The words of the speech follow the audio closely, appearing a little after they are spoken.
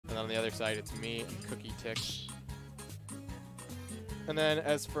the other side, it's me and Cookie Tick. And then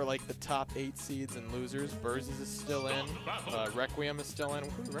as for like the top 8 seeds and losers, Burzes is still in. Requiem is still in.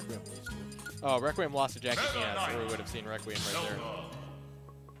 Who did Requiem lose to? Oh, Requiem lost to Jackie Chan, so we would have seen Requiem right there.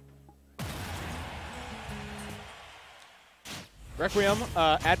 Requiem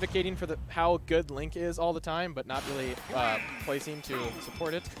advocating for how good Link is all the time, but not really placing to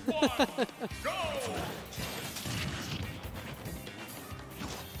support it.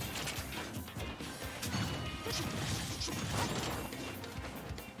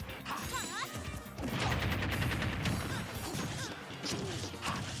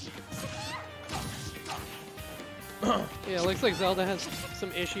 Yeah, it looks like Zelda has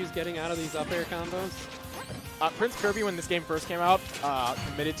some issues getting out of these up air combos. PrinceKirby, when this game first came out,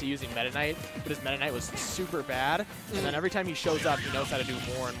 committed to using Meta Knight, but his Meta Knight was super bad. And then every time he shows up, he knows how to do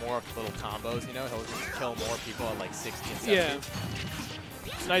more and more of the little combos. You know, he'll just kill more people at like 60 and 70. Yeah.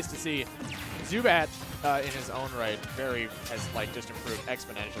 It's nice to see. Zubat, in his own right, has like just improved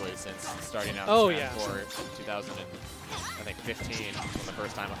exponentially since starting out in Smash 4 in 2015. Was the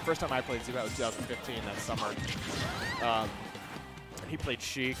first time I played Zubat was 2015, that summer. He played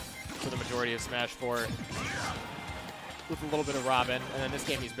Sheik for the majority of Smash 4 with a little bit of Robin, and then this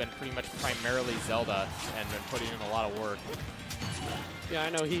game he's been pretty much primarily Zelda and been putting in a lot of work. Yeah, I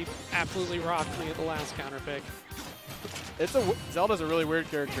know he absolutely rocked me at the last counterpick. Zelda's a really weird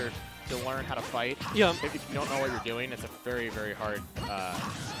character to learn how to fight. Yeah. If you don't know what you're doing, it's a very, very hard.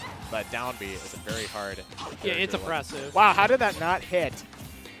 That down B is a very hard. Yeah, it's oppressive. Wow, how did that not hit?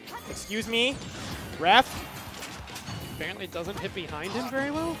 Excuse me, ref. Apparently it doesn't hit behind him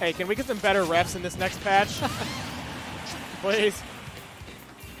very well. Hey, can we get some better refs in this next patch? Please.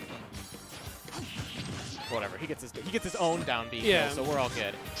 Whatever. He gets his own down B kill, so we're all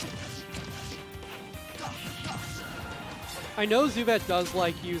good. I know Zubat does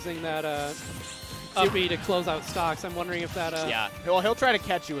like using that up B to close out stocks. I'm wondering if that. Yeah. Well, he'll try to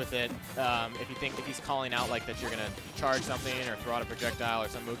catch you with it if he's calling out like that you're gonna charge something or throw out a projectile or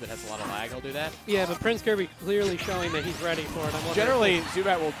some move that has a lot of lag. He'll do that. Yeah, but PrinceKirby clearly showing that he's ready for it. Generally,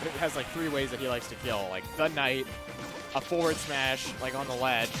 Zubat has like 3 ways that he likes to kill, like the Knight, a forward smash like on the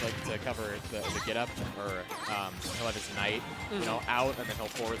ledge, like to cover the get up, or he'll have his Knight, you know, out, and then he'll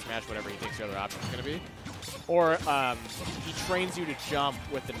forward smash whatever he thinks your other option is gonna be. Or he trains you to jump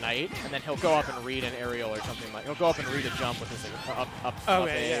with the Knight, and then he'll go up and read an aerial or something like. He'll go up and read a jump with his up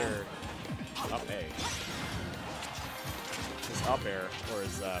A or up A. His up air or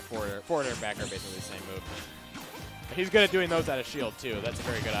his forward air back air, basically the same move. He's good at doing those out of shield too. That's a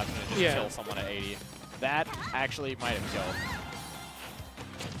very good option to just kill someone at 80. That actually might have killed.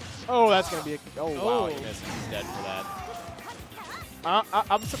 Oh, that's gonna be a. Oh wow, he missed. He's dead for that.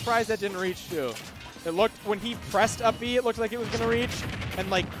 I'm surprised that didn't reach too. It looked, when he pressed up B, it looked like it was going to reach.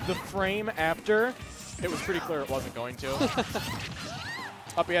 And like the frame after, it was pretty clear it wasn't going to.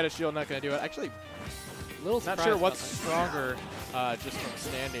 Up B had a shield, not going to do it. Actually, not sure what's stronger just from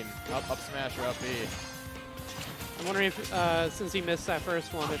standing. Up smash or up B. I'm wondering if, since he missed that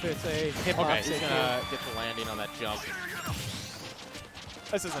first one, if it's a hip-hop. Okay, he's going to get the landing on that jump.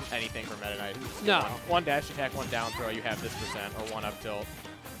 This isn't anything for Meta Knight. No. One dash attack, one down throw, you have this percent, or one up tilt.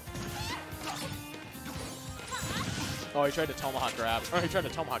 Oh, he tried to tomahawk grab, or he tried to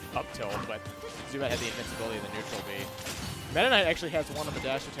tomahawk up tilt, but Zubat had the invincibility of the neutral B. Meta Knight actually has one of the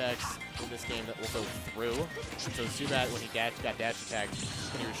dash attacks in this game that will go through. So Zubat, when he got dash attacked,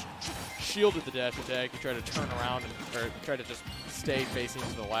 when he was shielded the dash attack, he tried to turn around or tried to just stay facing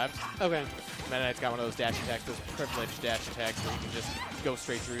to the left. Okay. Meta Knight's got one of those dash attacks, those privileged dash attacks where you can just go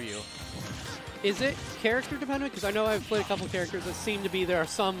straight through you. Is it character dependent? Because I know I've played a couple characters that seem to be there are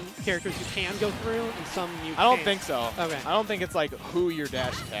some characters you can go through and some you can't. I don't think so. Okay. I don't think it's like who you're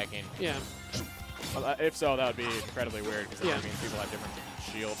dash attacking. Yeah. If so, that would be incredibly weird because that means people have different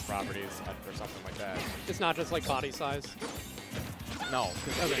shield properties or something like that. It's not just like body size. No,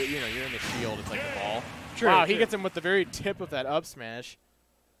 because you know, you're in the shield. It's like the ball. True, wow, he gets him with the very tip of that up smash.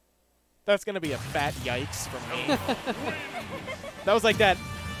 That's gonna be a fat yikes from me. That was like that.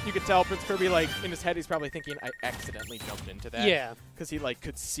 You could tell PrinceKirby, like, in his head, he's probably thinking, I accidentally jumped into that. Yeah. Because he, like,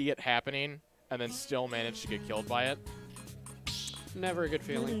 could see it happening and then still managed to get killed by it. Never a good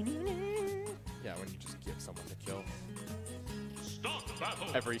feeling. Yeah, when you just give someone the kill.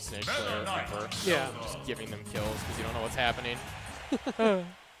 Every Snake player ever. Yeah. Just giving them kills because you don't know what's happening.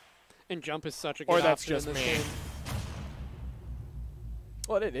 And jump is such a good option in this game.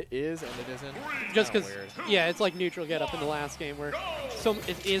 Well, it is and it isn't. Just because, yeah, it's like neutral get up in the last game where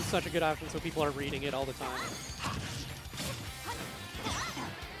it is such a good option, so people are reading it all the time.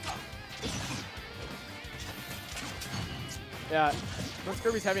 Yeah,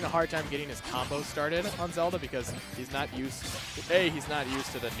 PrinceKirby's having a hard time getting his combo started on Zelda because he's not used to, A, he's not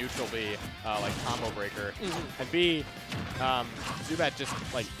used to the neutral B, like combo breaker, and B, Zubat just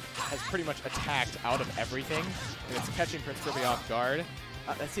like has pretty much attacked out of everything, and it's catching PrinceKirby off guard.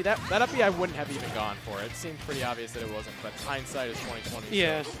 See, that up B I wouldn't have even gone for. It seemed pretty obvious that it wasn't, but hindsight is 20/20.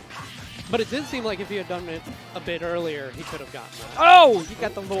 Yeah. So. But it did seem like if he had done it a bit earlier, he could have gotten that. Oh! He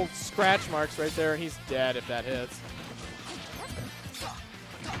got the little scratch marks right there, and he's dead if that hits.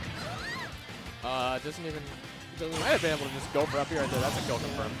 Might have been able to just go for up here right there. That's a kill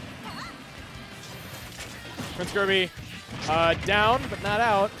confirmed. PrinceKirby down, but not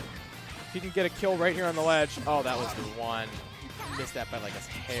out. He can get a kill right here on the ledge. Oh, that was the one. He missed that by like a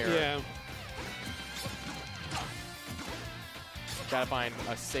hair. Yeah. Gotta find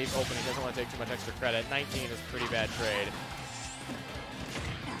a safe opening. Doesn't want to take too much extra credit. 19 is a pretty bad trade.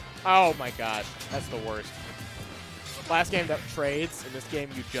 Oh my god, that's the worst. Last game that trades, in this game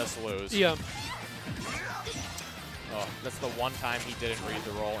you just lose. Yeah. Oh, that's the one time he didn't read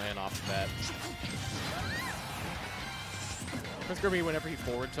the roll in off the bat. PrinceKirby, whenever he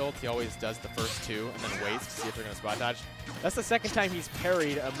forward tilts, he always does the first two and then waits to see if they're going to spot dodge. That's the second time he's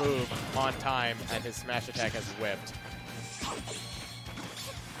parried a move on time and his smash attack has whipped.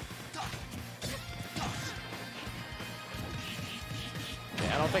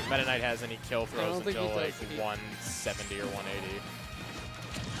 Yeah, I don't think Meta Knight has any kill throws until like 170 or 180.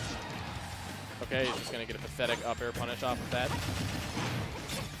 Okay, he's just going to get a pathetic up air punish off of that.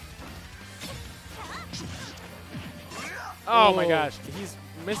 Oh my gosh, he's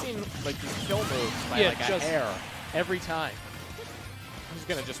missing like these kill moves by like a hair every time. He's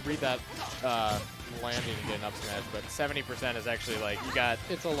going to just read that landing and get an up smash, but 70% is actually like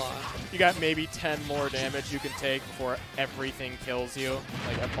it's a lot. You got maybe 10 more damage you can take before everything kills you,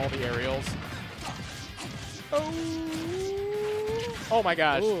 like all the aerials. Oh my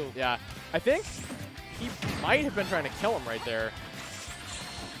gosh. Ooh. Yeah. I think he might have been trying to kill him right there.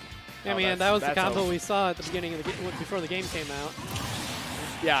 I mean, that was the combo we saw at the beginning of the game, before the game came out.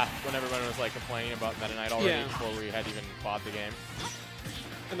 Yeah, when everyone was like complaining about Meta Knight already before we had even bought the game.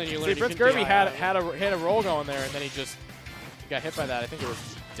 And then you learned PrinceKirby had a roll going there, and then he just got hit by that. I think it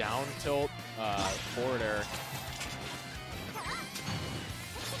was down tilt forward air.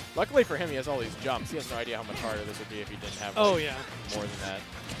 Luckily for him, he has all these jumps. He has no idea how much harder this would be if he didn't have more than that.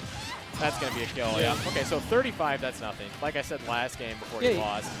 That's going to be a kill, yeah. Okay, so 35, that's nothing. Like I said last game before he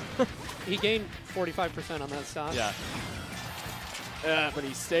lost. He gained 45% on that stop. Yeah. But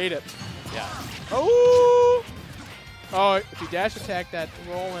he stayed it. Yeah. Oh! Oh, if he dash attacked that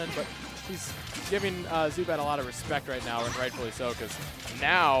roll in, but he's giving Zubat a lot of respect right now, and rightfully so, because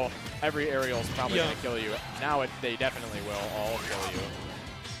now every aerial is probably going to kill you. Now they definitely will all kill you.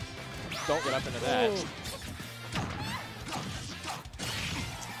 Don't get up into that. Ooh.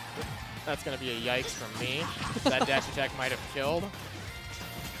 That's going to be a yikes from me. That dash attack might have killed.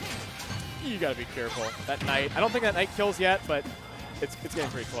 You got to be careful. That Knight, I don't think that Knight kills yet, but it's getting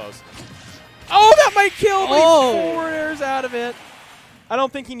pretty close. Oh, that might kill, but he forward airs out of it. I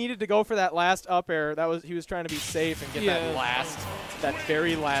don't think he needed to go for that last up air. He was trying to be safe and get that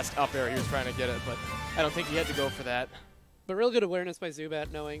very last up air. He was trying to get it, but I don't think he had to go for that. But real good awareness by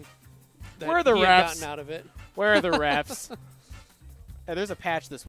Zubat, knowing that Where are the he refs? had gotten out of it. Where are the refs? Hey, there's a patch this